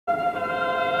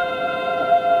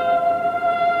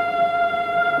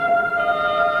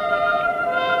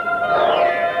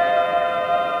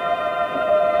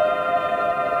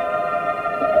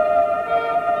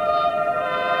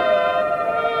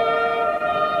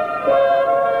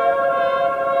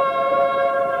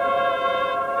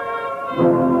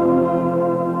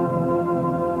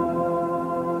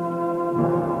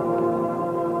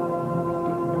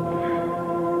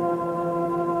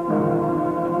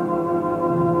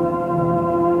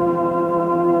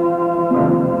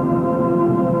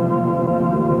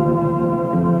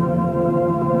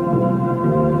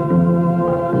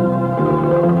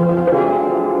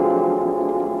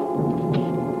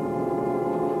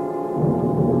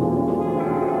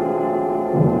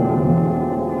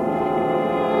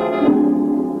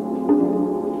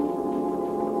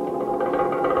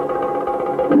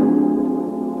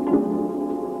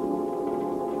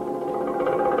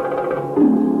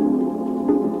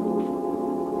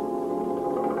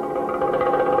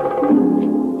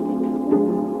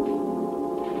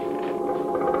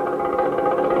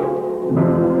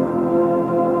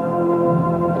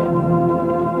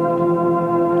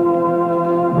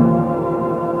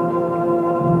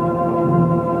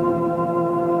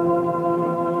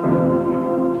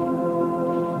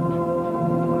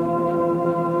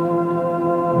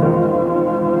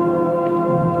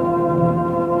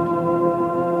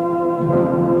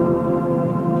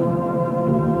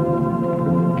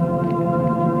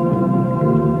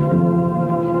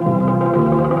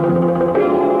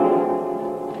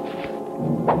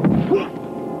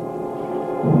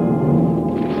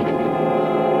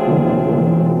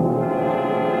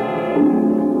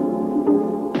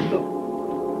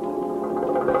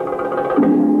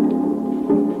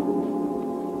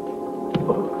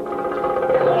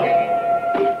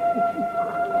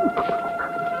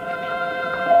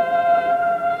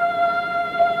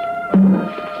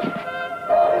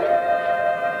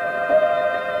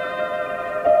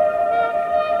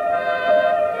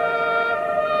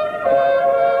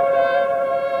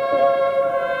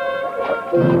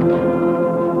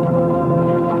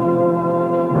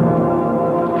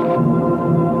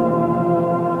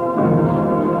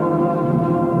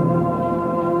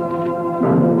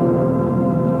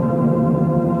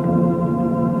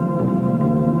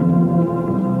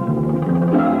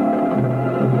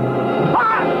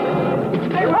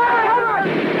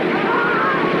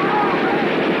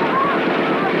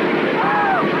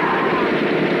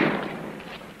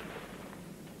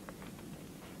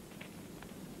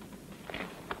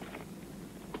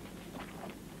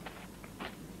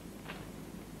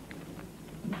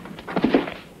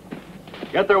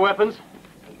Get their weapons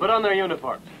and put on their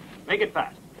uniforms. Make it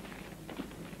fast.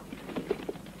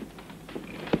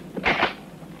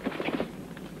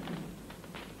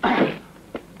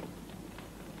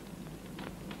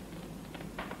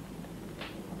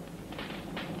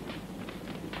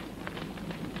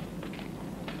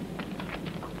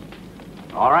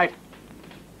 All right.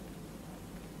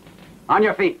 On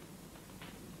your feet.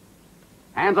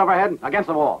 Hands overhead, against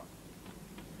the wall.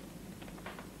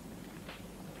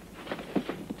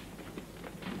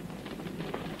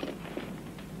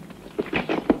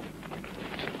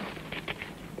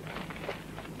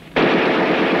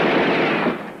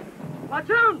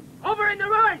 Platoon, over in the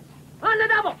ruins, on the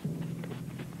double.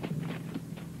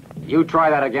 You try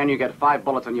that again, you get 5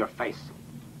 bullets in your face.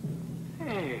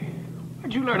 Hey,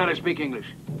 where'd you learn how to speak English?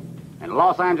 In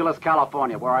Los Angeles,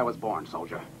 California, where I was born,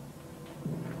 soldier.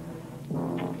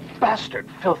 Bastard,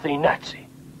 filthy Nazi.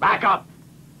 Back up!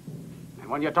 And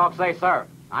when you talk, say, sir.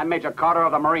 I'm Major Carter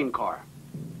of the Marine Corps.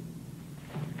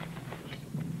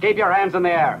 Keep your hands in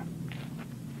the air.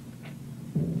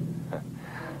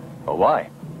 Well,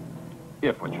 why?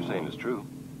 If what you're saying is true.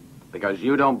 Because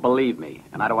you don't believe me,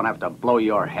 and I don't want to have to blow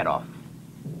your head off.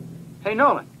 Hey,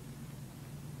 Nolan.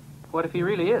 What if he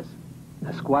really is?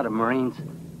 A squad of Marines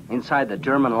inside the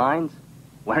German lines,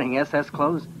 wearing SS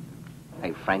clothes?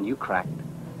 Hey, friend, you cracked.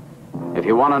 If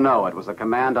you want to know, it was a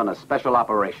command on a special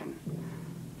operation.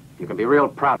 You can be real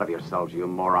proud of yourselves, you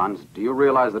morons. Do you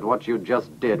realize that what you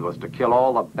just did was to kill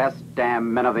all the best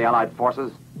damn men of the Allied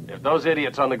forces? If those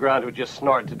idiots on the ground who just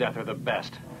snored to death are the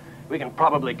best, we can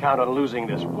probably count on losing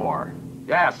this war.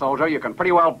 Yeah, soldier, you can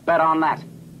pretty well bet on that.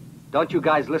 Don't you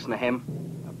guys listen to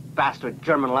him? A bastard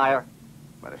German liar.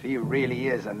 But if he really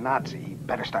is a Nazi, he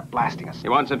better stop blasting us. He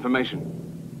wants information.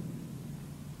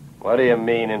 What do you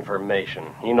mean, information?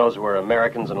 He knows we're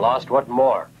Americans and lost. What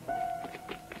more?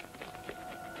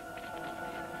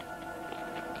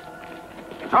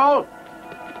 Patrol!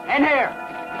 In here!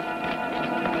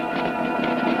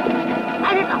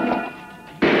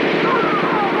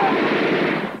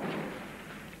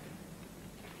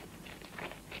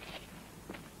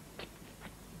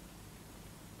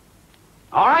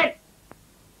 All right!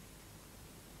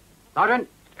 Sergeant,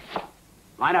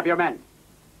 line up your men.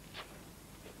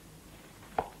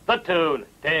 Platoon,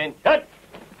 10, hit!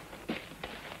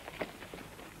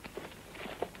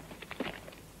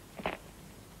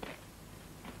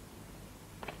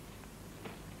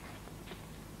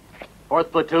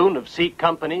 Fourth Platoon of C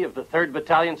Company of the 3rd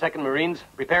Battalion, 2nd Marines,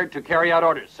 prepared to carry out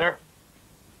orders, sir.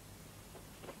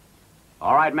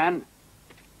 All right, men.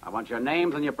 I want your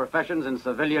names and your professions in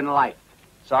civilian life.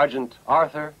 Sergeant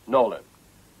Arthur Nolan.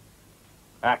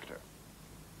 Actor.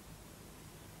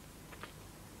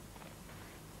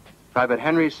 Private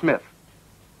Henry Smith,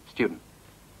 student.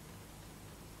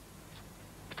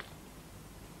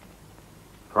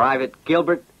 Private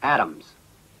Gilbert Adams,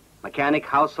 mechanic,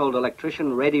 household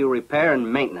electrician, radio repair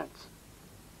and maintenance.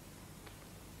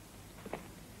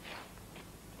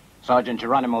 Sergeant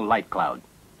Geronimo Lightcloud.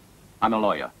 I'm a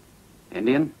lawyer.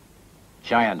 Indian?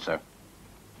 Cheyenne, sir.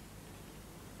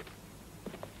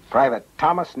 Private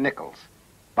Thomas Nichols,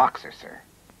 boxer, sir.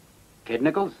 Kid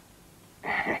Nichols?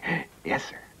 Yes,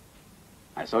 sir.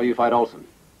 I saw you fight Olson.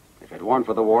 If it weren't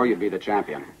for the war, you'd be the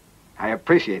champion. I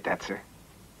appreciate that, sir.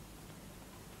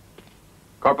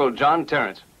 Corporal John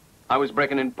Terrence. I was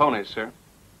breaking in ponies, sir.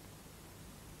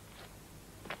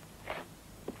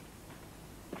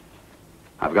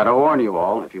 I've got to warn you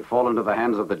all, if you fall into the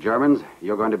hands of the Germans,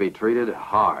 you're going to be treated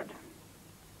hard.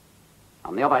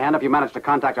 On the other hand, if you manage to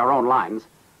contact our own lines,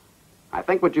 I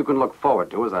think what you can look forward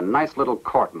to is a nice little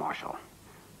court-martial.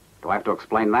 Do I have to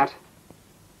explain that?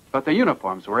 But the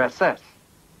uniforms were SS.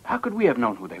 How could we have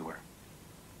known who they were?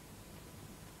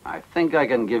 I think I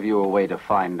can give you a way to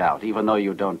find out, even though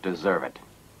you don't deserve it.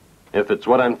 If it's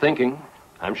what I'm thinking,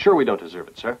 I'm sure we don't deserve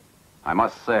it, sir. I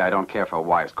must say I don't care for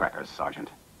wisecrackers, Sergeant.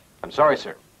 I'm sorry,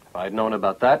 sir. If I'd known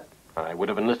about that, I would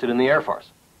have enlisted in the Air Force.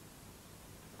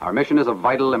 Our mission is of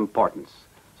vital importance,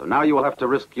 so now you will have to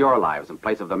risk your lives in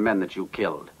place of the men that you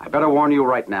killed. I better warn you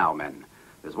right now, men.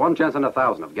 There's 1 chance in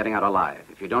 1,000 of getting out alive.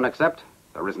 If you don't accept,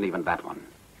 there isn't even that one.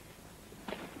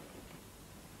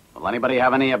 Will anybody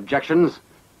have any objections?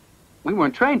 We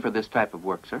weren't trained for this type of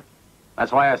work, sir.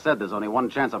 That's why I said there's only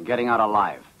 1 chance of getting out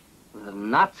alive. The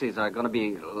Nazis are going to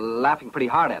be laughing pretty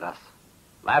hard at us.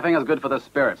 Laughing is good for the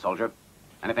spirit, soldier.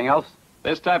 Anything else?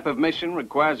 This type of mission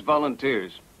requires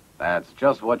volunteers. That's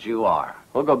just what you are.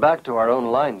 We'll go back to our own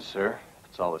lines, sir.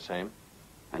 It's all the same.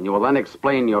 And you will then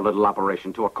explain your little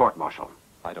operation to a court-martial.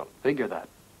 I don't figure that,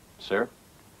 sir.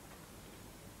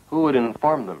 Who would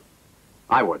inform them?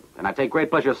 I would, and I take great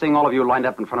pleasure seeing all of you lined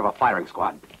up in front of a firing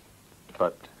squad.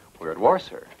 But we're at war,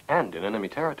 sir, and in enemy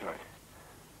territory.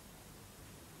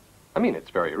 I mean, it's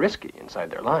very risky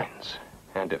inside their lines.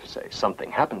 And if, say, something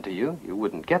happened to you, you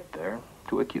wouldn't get there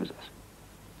to accuse us.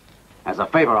 As a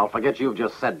favor, I'll forget you've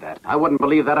just said that. I wouldn't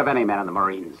believe that of any man in the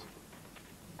Marines.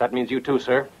 That means you too,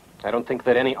 sir. I don't think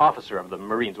that any officer of the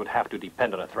Marines would have to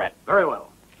depend on a threat. Very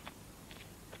well.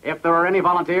 If there are any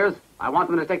volunteers, I want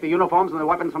them to take the uniforms and the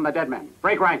weapons from the dead men.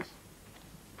 Break ranks.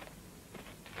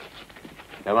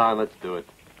 Come on, let's do it.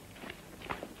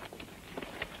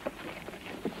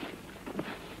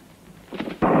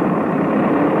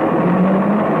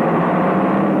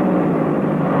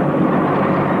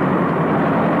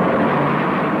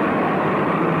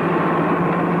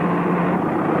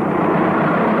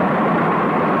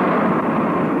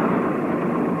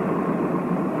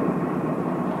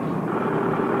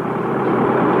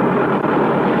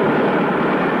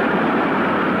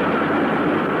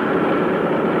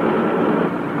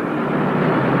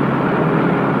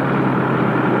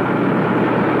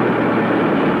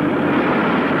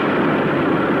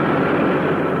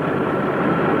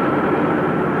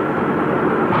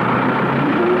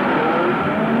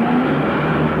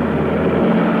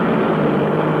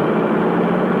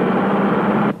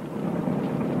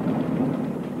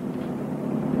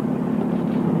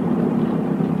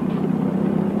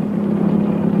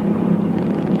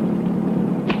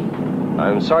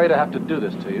 I'm sorry to have to do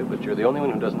this to you, but you're the only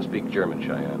one who doesn't speak German,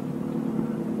 Cheyenne.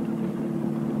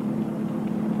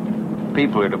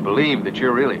 People are to believe that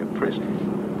you're really a prisoner.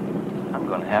 I'm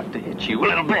gonna have to hit you a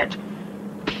little bit.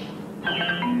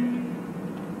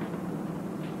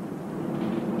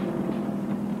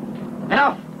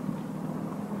 Enough!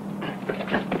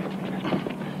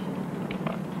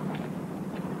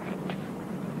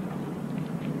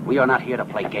 We are not here to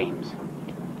play games.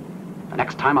 The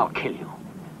next time I'll kill you.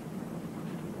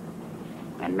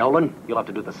 And Nolan, you'll have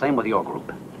to do the same with your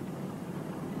group.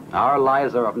 Our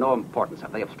lives are of no importance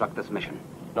if they obstruct this mission.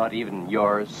 Not even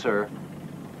yours, sir.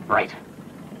 Right.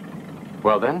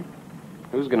 Well then,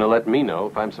 who's gonna let me know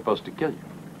if I'm supposed to kill you?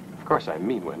 Of course I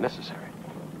mean when necessary.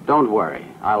 Don't worry,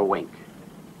 I'll wink.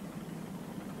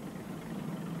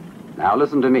 Now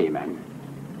listen to me, men.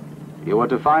 You are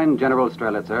to find General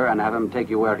Strelitzer and have him take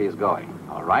you where he's going.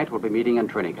 All right, we'll be meeting in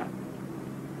Trinica.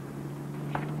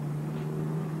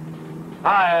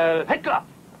 Heil Hitler!